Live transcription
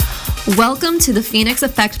Welcome to the Phoenix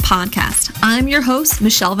Effect podcast. I'm your host,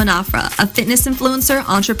 Michelle Vanafra, a fitness influencer,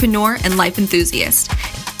 entrepreneur, and life enthusiast.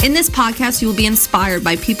 In this podcast, you will be inspired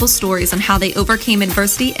by people's stories on how they overcame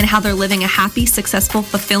adversity and how they're living a happy, successful,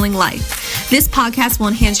 fulfilling life. This podcast will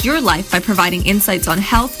enhance your life by providing insights on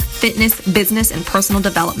health, fitness, business, and personal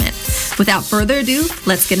development. Without further ado,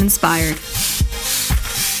 let's get inspired.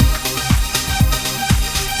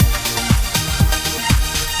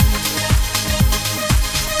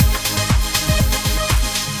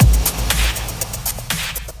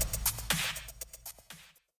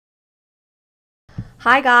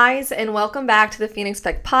 Hi guys, and welcome back to the Phoenix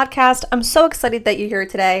Effect podcast. I'm so excited that you're here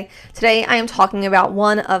today. Today I am talking about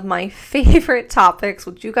one of my favorite topics,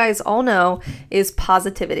 which you guys all know is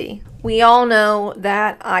positivity. We all know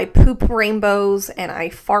that I poop rainbows and I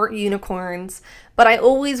fart unicorns, but I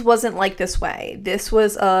always wasn't like this way. This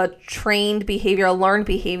was a trained behavior, a learned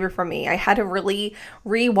behavior for me. I had to really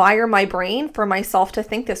rewire my brain for myself to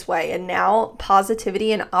think this way. And now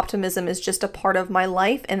positivity and optimism is just a part of my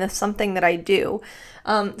life, and it's something that I do.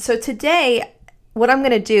 So today, what I'm going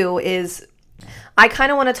to do is I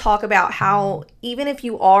kind of want to talk about how even if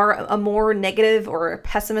you are a more negative or a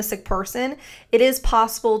pessimistic person, it is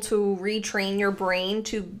possible to retrain your brain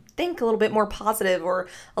to think a little bit more positive or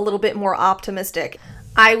a little bit more optimistic.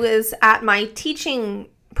 I was at my teaching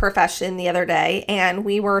profession the other day and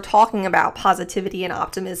we were talking about positivity and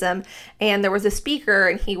optimism, and there was a speaker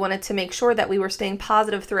and he wanted to make sure that we were staying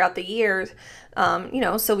positive throughout the years,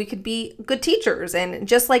 so we could be good teachers. And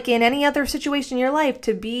just like in any other situation in your life,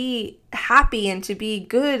 to be happy and to be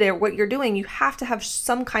good at what you're doing, you have to have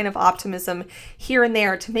some kind of optimism here and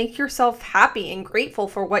there to make yourself happy and grateful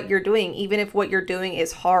for what you're doing, even if what you're doing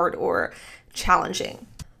is hard or challenging.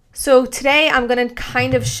 So today I'm going to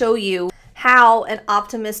kind of show you how an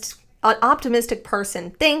optimistic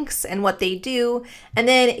person thinks and what they do. And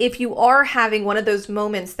then if you are having one of those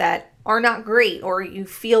moments that are not great, or you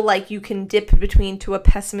feel like you can dip between to a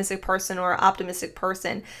pessimistic person or an optimistic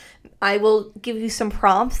person, I will give you some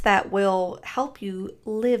prompts that will help you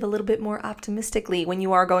live a little bit more optimistically when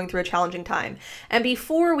you are going through a challenging time. And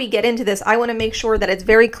before we get into this, I want to make sure that it's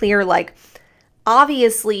very clear,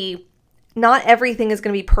 obviously not everything is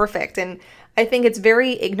going to be perfect. And I think it's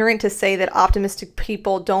very ignorant to say that optimistic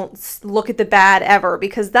people don't look at the bad ever,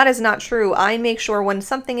 because that is not true. I make sure when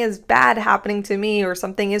something is bad happening to me or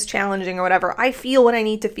something is challenging or whatever, I feel what I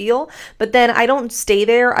need to feel, but then I don't stay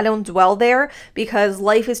there. I don't dwell there, because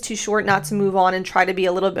life is too short not to move on and try to be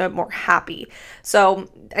a little bit more happy. So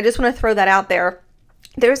I just want to throw that out there.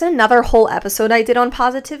 There's another whole episode I did on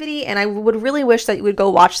positivity, and I would really wish that you would go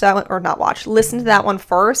watch that one, or not watch, listen to that one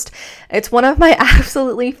first. It's one of my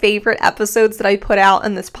absolutely favorite episodes that I put out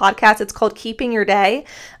in this podcast. It's called Keeping Your Day.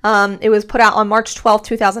 It was put out on March 12th,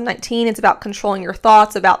 2019. It's about controlling your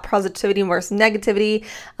thoughts, about positivity versus negativity.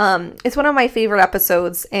 It's one of my favorite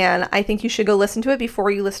episodes, and I think you should go listen to it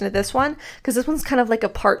before you listen to this one, because this one's kind of like a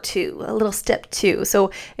part 2, a little step 2.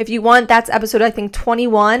 So if you want, that's episode, I think,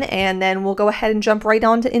 21, and then we'll go ahead and jump right on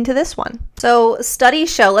into this one. So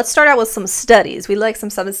studies show, let's start out with some studies. We like some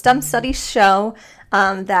studies show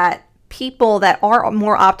that people that are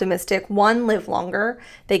more optimistic, one, live longer,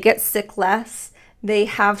 they get sick less, they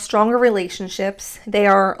have stronger relationships, they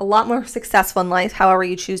are a lot more successful in life, however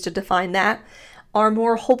you choose to define that, are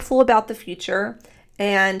more hopeful about the future,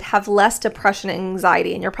 and have less depression and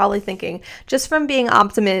anxiety. And you're probably thinking, just from being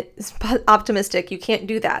optimistic, you can't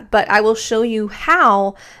do that. But I will show you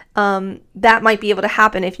how that might be able to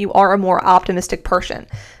happen if you are a more optimistic person.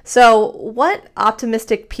 So what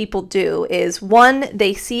optimistic people do is, one,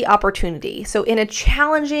 they see opportunity. So in a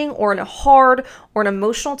challenging or in a hard or an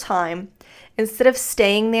emotional time, instead of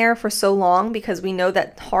staying there for so long, because we know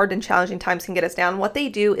that hard and challenging times can get us down, what they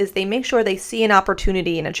do is they make sure they see an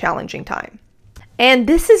opportunity in a challenging time. And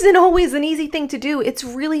this isn't always an easy thing to do. It's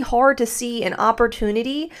really hard to see an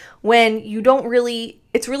opportunity when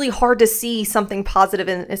it's really hard to see something positive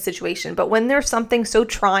in a situation. But when there's something so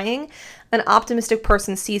trying, an optimistic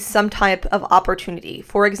person sees some type of opportunity.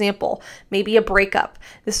 For example, maybe a breakup.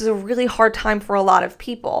 This is a really hard time for a lot of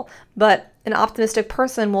people, but an optimistic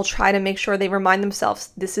person will try to make sure they remind themselves,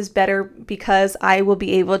 this is better because I will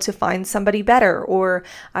be able to find somebody better, or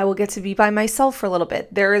I will get to be by myself for a little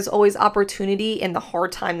bit. There is always opportunity in the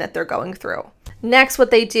hard time that they're going through. Next, what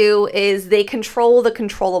they do is they control the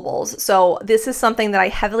controllables. So this is something that I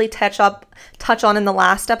heavily touch on in the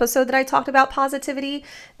last episode that I talked about positivity.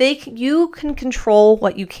 You can control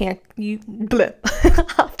what you can't.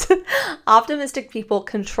 Optimistic people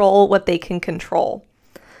control what they can control,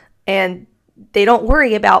 and they don't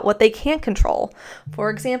worry about what they can't control.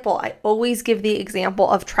 For example, I always give the example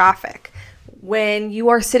of traffic. when you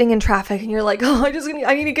are sitting in traffic and you're like, oh, I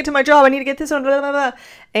need to get to my job. I need to get this one, blah, blah, blah,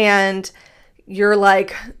 and you're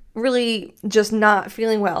like really just not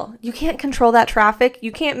feeling well. You can't control that traffic.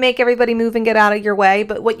 You can't make everybody move and get out of your way.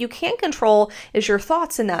 But what you can control is your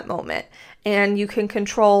thoughts in that moment. And you can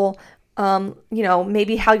control,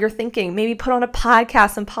 maybe how you're thinking. Maybe put on a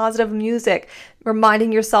podcast, some positive music,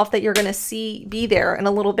 reminding yourself that you're going to be there in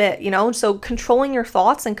a little bit, So controlling your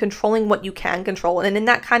thoughts and controlling what you can control. And in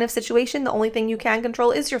that kind of situation, the only thing you can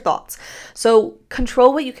control is your thoughts. So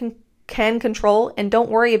control what you can control and don't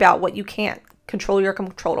worry about what you can't. Control your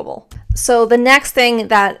controllable. So the next thing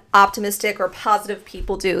that optimistic or positive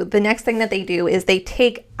people do, the next thing that they do is they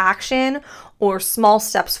take action or small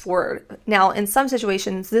steps forward. Now, in some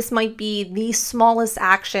situations, this might be the smallest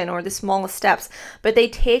action or the smallest steps, but they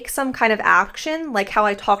take some kind of action, like how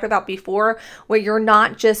I talked about before, where you're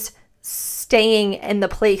not just staying in the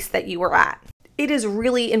place that you were at. It is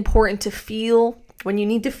really important to feel when you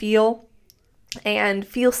need to feel, and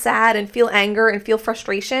feel sad and feel anger and feel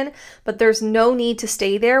frustration, but there's no need to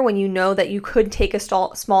stay there when you know that you could take a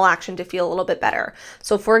small action to feel a little bit better.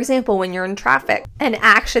 So for example, when you're in traffic, an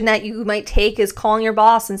action that you might take is calling your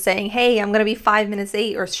boss and saying, hey, I'm going to be 5 minutes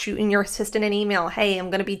late, or shooting your assistant an email, hey, I'm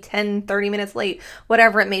going to be 30 minutes late,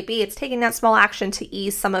 whatever it may be. It's taking that small action to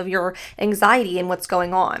ease some of your anxiety and what's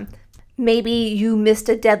going on. Maybe you missed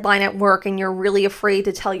a deadline at work and you're really afraid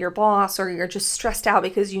to tell your boss, or you're just stressed out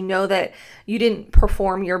because you know that you didn't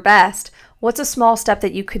perform your best. What's a small step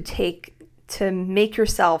that you could take to make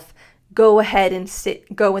yourself go ahead and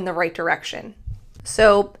go in the right direction?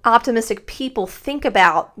 So optimistic people think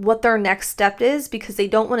about what their next step is because they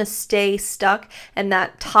don't want to stay stuck in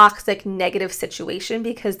that toxic negative situation,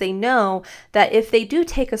 because they know that if they do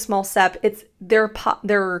take a small step, it's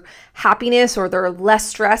their happiness or their less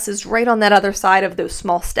stress is right on that other side of those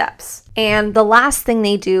small steps. And the last thing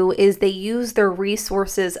they do is they use their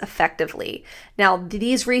resources effectively. Now,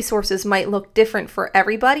 these resources might look different for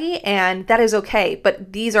everybody, and that is okay,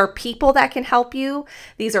 but these are people that can help you.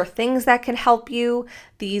 These are things that can help you.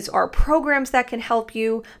 These are programs that can help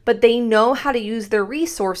you, but they know how to use their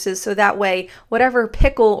resources so that way, whatever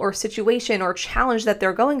pickle or situation or challenge that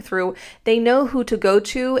they're going through, they know who to go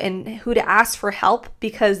to and who to ask for help,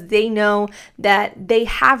 because they know that they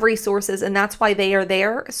have resources and that's why they are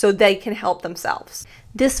there, so they can help themselves.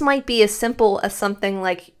 This might be as simple as something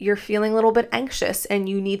like you're feeling a little bit anxious and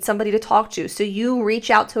you need somebody to talk to. So you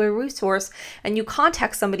reach out to a resource and you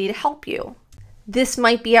contact somebody to help you. This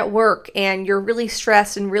might be at work and you're really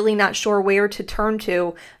stressed and really not sure where to turn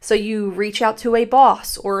to. So you reach out to a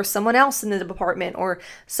boss or someone else in the department, or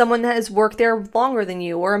someone that has worked there longer than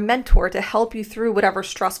you, or a mentor to help you through whatever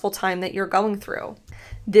stressful time that you're going through.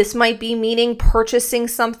 This might be meaning purchasing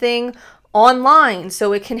something online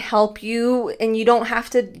so it can help you and you don't have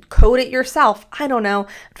to code it yourself. I don't know.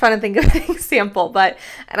 I'm trying to think of an example, and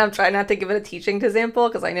I'm trying not to give it a teaching example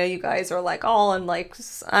because I know you guys are like all in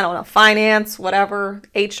finance, whatever,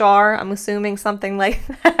 HR, I'm assuming something like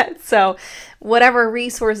that. So whatever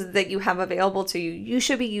resources that you have available to you, you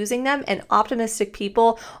should be using them. And optimistic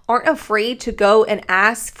people aren't afraid to go and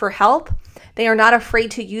ask for help. They are not afraid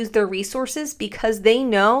to use their resources because they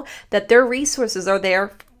know that their resources are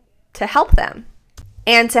there to help them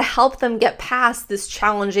and to help them get past this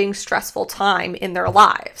challenging, stressful time in their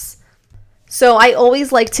lives. So I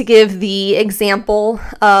always like to give the example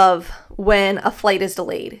of when a flight is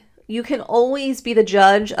delayed. You can always be the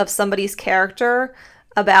judge of somebody's character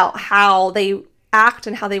about how they act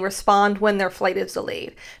and how they respond when their flight is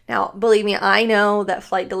delayed. Now, believe me, I know that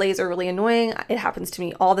flight delays are really annoying. It happens to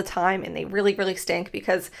me all the time, and they really, really stink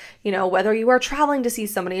because, whether you are traveling to see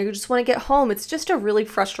somebody or you just want to get home, it's just a really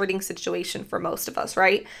frustrating situation for most of us,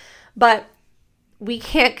 right? But we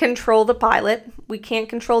can't control the pilot. We can't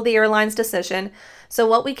control the airline's decision. So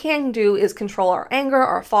what we can do is control our anger,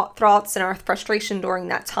 our thoughts, and our frustration during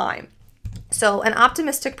that time. So an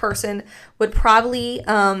optimistic person would probably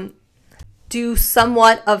do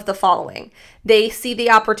somewhat of the following. They see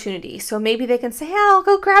the opportunity. So maybe they can say, yeah, I'll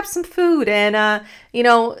go grab some food and,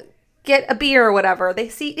 get a beer or whatever. They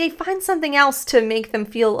find something else to make them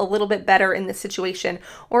feel a little bit better in the situation.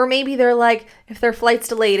 Or maybe they're like, if their flight's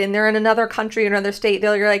delayed and they're in another country or another state,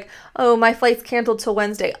 they're like, oh, my flight's canceled till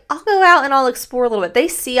Wednesday. I'll go out and I'll explore a little bit. They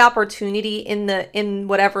see opportunity in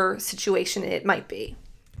whatever situation it might be.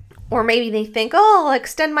 Or maybe they think, oh, I'll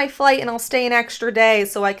extend my flight and I'll stay an extra day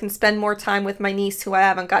so I can spend more time with my niece who I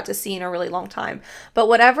haven't got to see in a really long time. But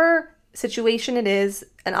whatever situation it is,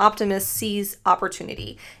 an optimist sees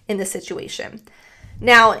opportunity in the situation.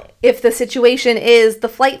 Now, if the situation is the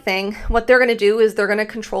flight thing, what they're going to do is they're going to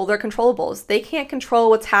control their controllables. They can't control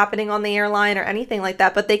what's happening on the airline or anything like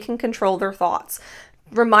that, but they can control their thoughts.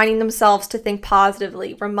 Reminding themselves to think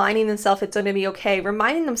positively, reminding themselves it's going to be okay,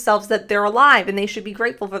 reminding themselves that they're alive and they should be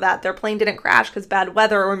grateful for that. Their plane didn't crash because bad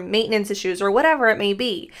weather or maintenance issues or whatever it may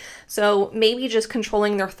be. So maybe just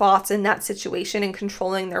controlling their thoughts in that situation and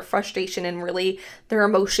controlling their frustration and really their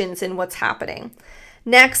emotions in what's happening.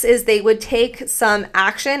 Next is they would take some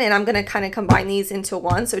action, and I'm going to kind of combine these into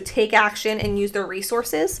one. So take action and use their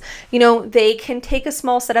resources. They can take a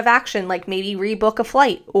small set of action, like maybe rebook a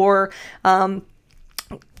flight or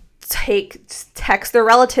text their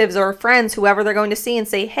relatives or friends, whoever they're going to see, and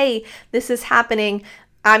say, hey, this is happening.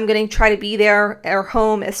 I'm going to try to be there or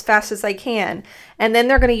home as fast as I can. And then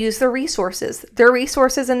they're going to use their resources. Their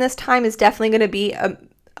resources in this time is definitely going to be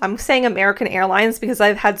I'm saying American Airlines because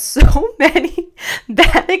I've had so many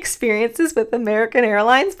bad experiences with American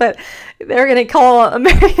Airlines, but they're going to call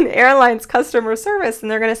American Airlines customer service and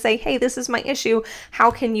they're going to say, hey, this is my issue. How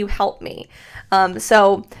can you help me? Not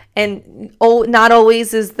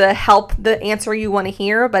always is the help the answer you want to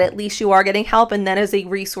hear, but at least you are getting help, and that is a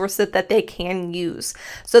resource that they can use.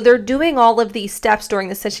 So they're doing all of these steps during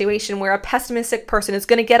the situation where a pessimistic person is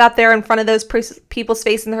going to get up there in front of those people's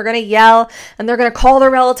face and they're going to yell and they're going to call their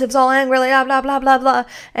relatives all angrily, blah, blah, blah, blah, blah,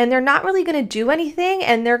 and they're not really going to do anything,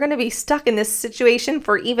 and they're going to be stuck in this situation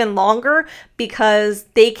for even longer because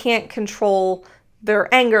they can't control their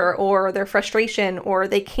anger or their frustration, or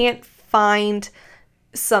they can't find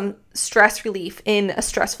some stress relief in a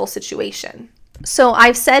stressful situation. So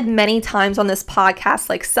I've said many times on this podcast,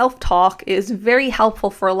 like self-talk is very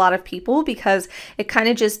helpful for a lot of people because it kind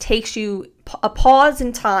of just takes you a pause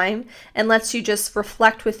in time and lets you just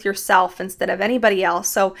reflect with yourself instead of anybody else.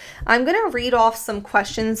 So I'm going to read off some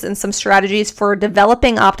questions and some strategies for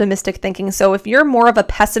developing optimistic thinking. So if you're more of a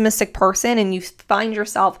pessimistic person and you find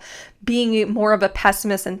yourself being more of a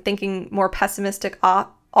pessimist and thinking more pessimistic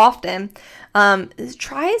often,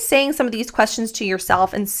 try saying some of these questions to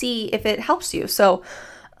yourself and see if it helps you. So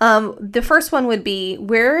the first one would be,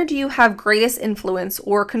 where do you have greatest influence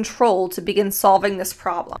or control to begin solving this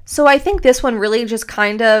problem? So I think this one really just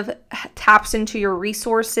kind of taps into your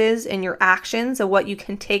resources and your actions and what you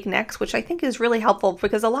can take next, which I think is really helpful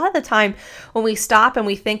because a lot of the time when we stop and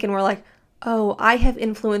we think and we're like, oh, I have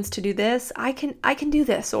influence to do this. I can do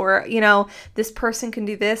this. Or, this person can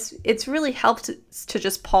do this. It's really helped to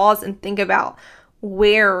just pause and think about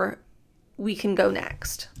where we can go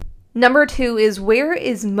next. Number 2 is, where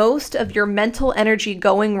is most of your mental energy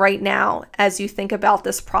going right now as you think about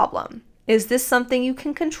this problem? Is this something you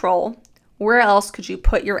can control? Where else could you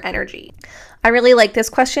put your energy? I really like this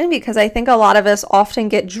question because I think a lot of us often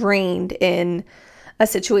get drained in a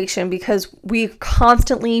situation because we're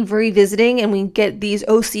constantly revisiting and we get these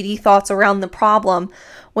OCD thoughts around the problem,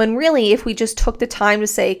 when really if we just took the time to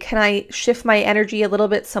say, can I shift my energy a little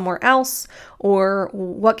bit somewhere else, or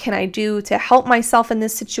what can I do to help myself in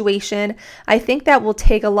this situation, I think that will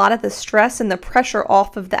take a lot of the stress and the pressure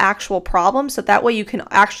off of the actual problem, so that way you can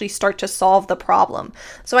actually start to solve the problem.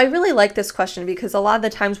 So I really like this question because a lot of the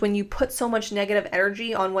times when you put so much negative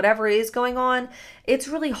energy on whatever is going on, it's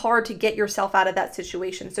really hard to get yourself out of that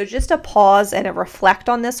situation. So just a pause and a reflect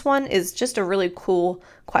on this one is just a really cool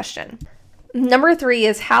question. Number 3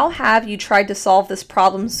 is, how have you tried to solve this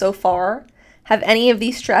problem so far? Have any of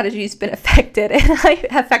these strategies been effective?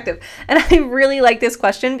 And I really like this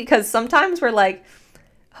question because sometimes we're like,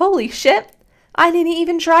 holy shit, I didn't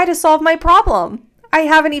even try to solve my problem. I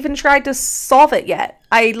haven't even tried to solve it yet.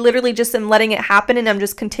 I literally just am letting it happen and I'm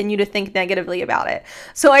just continue to think negatively about it.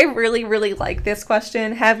 So I really, really like this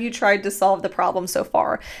question. Have you tried to solve the problem so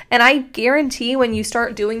far? And I guarantee when you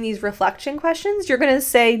start doing these reflection questions, you're going to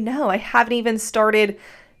say, no, I haven't even started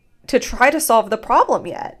to try to solve the problem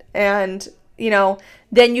yet. And,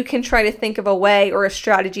 then you can try to think of a way or a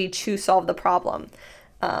strategy to solve the problem.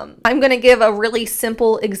 I'm going to give a really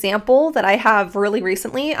simple example that I have really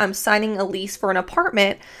recently. I'm signing a lease for an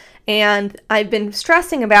apartment and I've been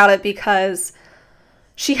stressing about it because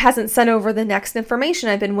she hasn't sent over the next information.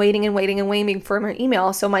 I've been waiting and waiting and waiting for her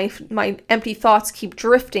email. So my empty thoughts keep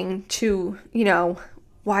drifting to,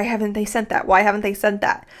 why haven't they sent that? Why haven't they sent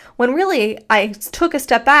that? When really I took a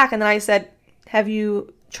step back and then I said, have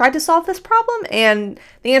you tried to solve this problem? And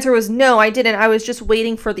the answer was no, I didn't. I was just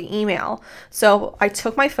waiting for the email. So I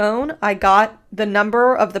took my phone, I got the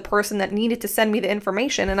number of the person that needed to send me the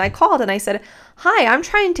information, and I called and I said, hi, I'm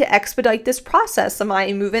trying to expedite this process.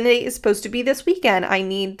 My move-in date is supposed to be this weekend. I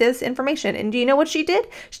need this information. And do you know what she did?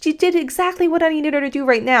 She did exactly what I needed her to do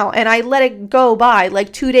right now. And I let it go by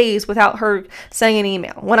like 2 days without her sending an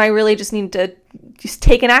email when I really just needed to just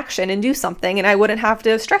take an action and do something, and I wouldn't have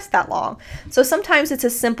to stress that long. So sometimes it's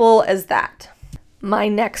as simple as that. My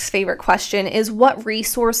next favorite question is, what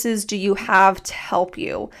resources do you have to help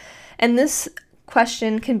you? And this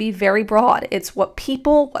question can be very broad. It's what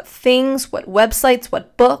people, what things, what websites,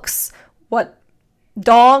 what books, what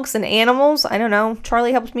dogs and animals. I don't know.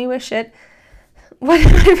 Charlie helps me with shit. What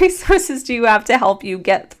resources do you have to help you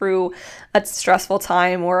get through a stressful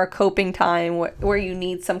time or a coping time where you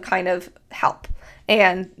need some kind of help?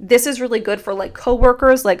 And this is really good for like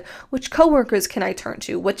coworkers, like which coworkers can I turn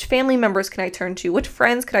to? Which family members can I turn to? Which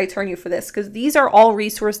friends could I turn you for this? Because these are all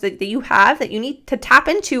resources that you have that you need to tap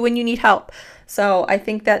into when you need help. So I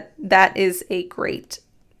think that is a great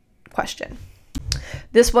question.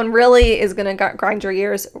 This one really is going to grind your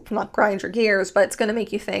gears, not grind your gears, but it's going to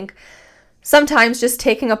make you think. Sometimes just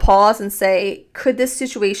taking a pause and say, could this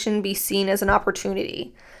situation be seen as an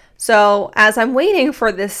opportunity? So as I'm waiting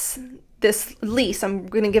for this lease, I'm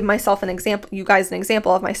going to give myself an example, you guys an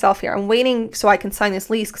example of myself here. I'm waiting so I can sign this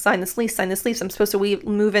lease. I'm supposed to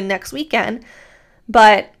move in next weekend.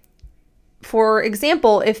 But for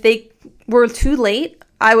example, if they were too late,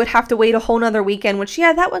 I would have to wait a whole nother weekend, which,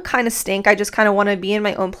 yeah, that would kind of stink. I just kind of want to be in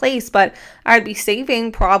my own place, but I'd be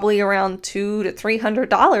saving probably around $200 to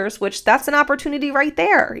 $300, which that's an opportunity right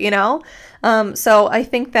there, you know? So I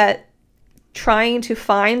think that trying to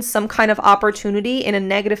find some kind of opportunity in a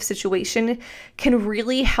negative situation can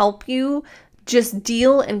really help you just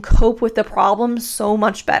deal and cope with the problem so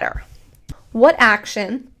much better. What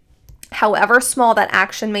action, however small that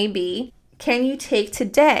action may be, can you take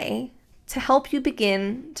today to help you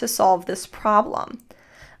begin to solve this problem?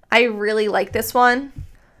 I really like this one.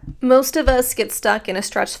 Most of us get stuck in a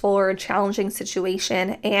stressful or a challenging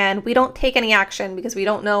situation, and we don't take any action because we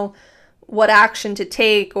don't know what action to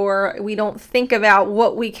take, or we don't think about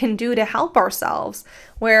what we can do to help ourselves.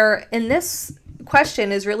 Where in this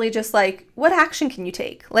question is really just like, what action can you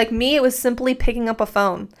take? Like me, it was simply picking up a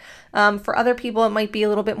phone. For other people, it might be a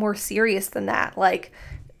little bit more serious than that. Like,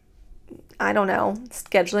 I don't know,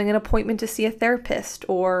 scheduling an appointment to see a therapist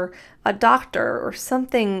or a doctor or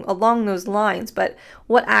something along those lines. But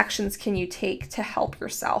what actions can you take to help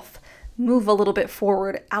yourself move a little bit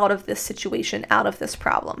forward out of this situation, out of this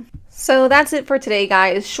problem? So that's it for today,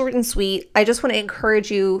 guys. Short and sweet. I just want to encourage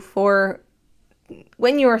you, for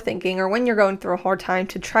when you are thinking or when you're going through a hard time,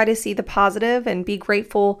 to try to see the positive and be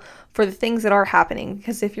grateful for the things that are happening.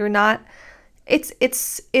 Because if you're not,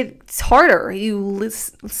 it's harder. You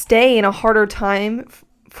stay in a harder time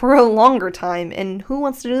for a longer time, and who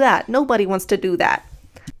wants to do that? Nobody wants to do that.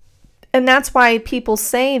 And that's why people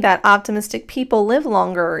say that optimistic people live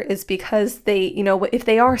longer, is because they, you know, if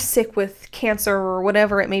they are sick with cancer or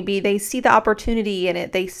whatever it may be, they see the opportunity in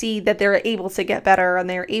it. They see that they're able to get better and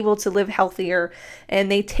they're able to live healthier, and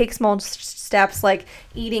they take small steps like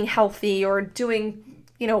eating healthy or doing,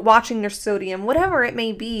 you know, watching their sodium, whatever it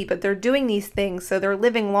may be, but they're doing these things so they're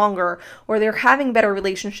living longer, or they're having better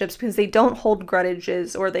relationships because they don't hold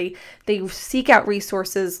grudges, or they seek out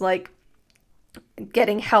resources like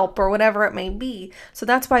getting help or whatever it may be. So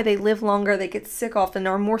that's why they live longer, they get sick often,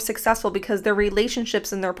 are more successful, because their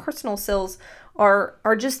relationships and their personal skills are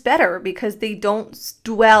just better, because they don't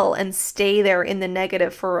dwell and stay there in the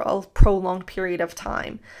negative for a prolonged period of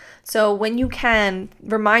time. So when you can,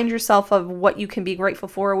 remind yourself of what you can be grateful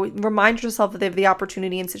for, remind yourself of the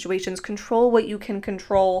opportunity in situations, control what you can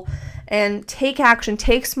control, and take action,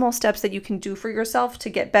 take small steps that you can do for yourself to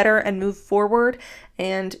get better and move forward,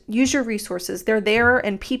 and use your resources. They're there,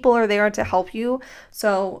 and people are there to help you.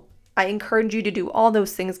 So I encourage you to do all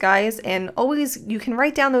those things, guys. And always, you can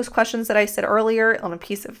write down those questions that I said earlier on a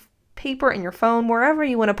piece of paper in your phone, wherever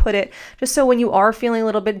you want to put it, just so when you are feeling a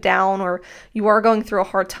little bit down or you are going through a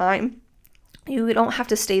hard time, you don't have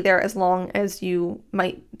to stay there as long as you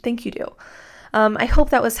might think you do. I hope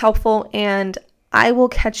that was helpful, and I will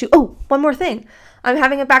catch you. Oh, one more thing. I'm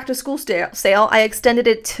having a back to school sale. I extended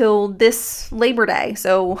it till this Labor Day.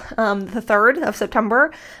 So the 3rd of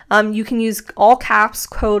September, you can use all caps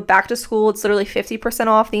code back to school. It's literally 50%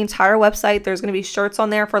 off the entire website. There's going to be shirts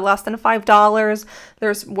on there for less than $5.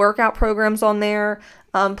 There's workout programs on there.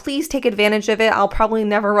 Please take advantage of it. I'll probably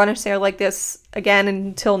never run a sale like this again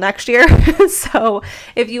until next year. So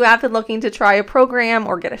if you have been looking to try a program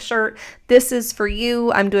or get a shirt, this is for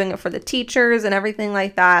you. I'm doing it for the teachers and everything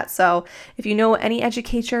like that. So if you know any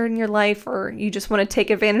educator in your life, or you just want to take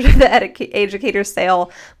advantage of the educator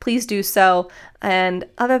sale, please do so. And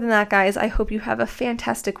other than that, guys, I hope you have a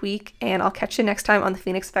fantastic week, and I'll catch you next time on the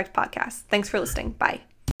Phoenix Effect podcast. Thanks for listening. Bye.